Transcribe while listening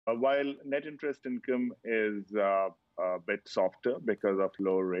While net interest income is a bit softer because of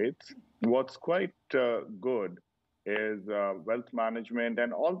low rates, what's quite good is wealth management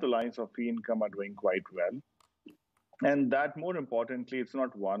and all the lines of fee income are doing quite well. And that, more importantly, it's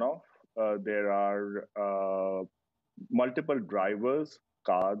not one off. There are multiple drivers,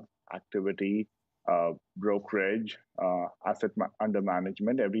 cards, activity, brokerage, under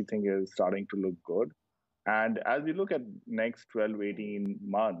management. Everything is starting to look good. And as we look at next 12, 18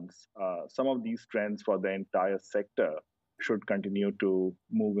 months, some of these trends for the entire sector should continue to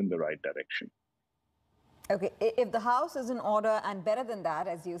move in the right direction. Okay, if the house is in order and better than that,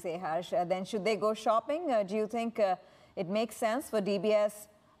 as you say, Harsh, then should they go shopping? Do you think it makes sense for DBS?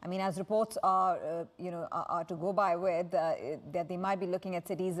 I mean, as reports are, are to go by with, that they might be looking at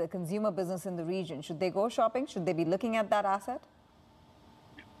Citi's consumer business in the region. Should they go shopping? Should they be looking at that asset?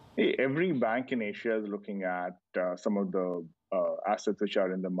 Every bank in Asia is looking at some of the assets which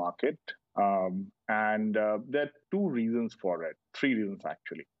are in the market. And there are two reasons for it, three reasons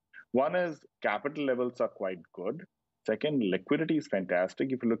actually. One is capital levels are quite good. Second, liquidity is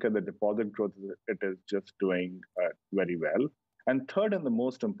fantastic. If you look at the deposit growth, it is just doing very well. And third, and the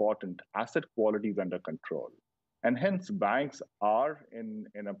most important, asset quality is under control. And hence, banks are in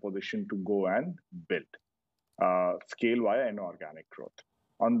a position to go and build, scale via inorganic growth.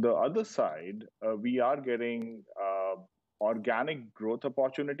 On the other side, we are getting organic growth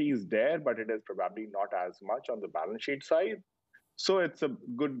opportunities there, but it is probably not as much on the balance sheet side. So it's a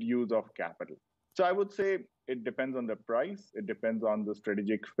good use of capital. So I would say it depends on the price, it depends on the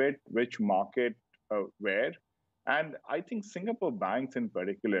strategic fit, which market, where. And I think Singapore banks in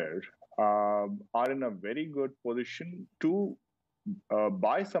particular are in a very good position to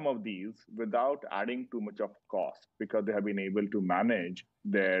buy some of these without adding too much of cost because they have been able to manage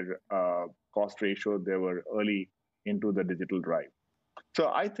their cost ratio. They were early into the digital drive. So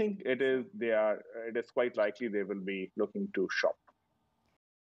I think it is quite likely they will be looking to shop.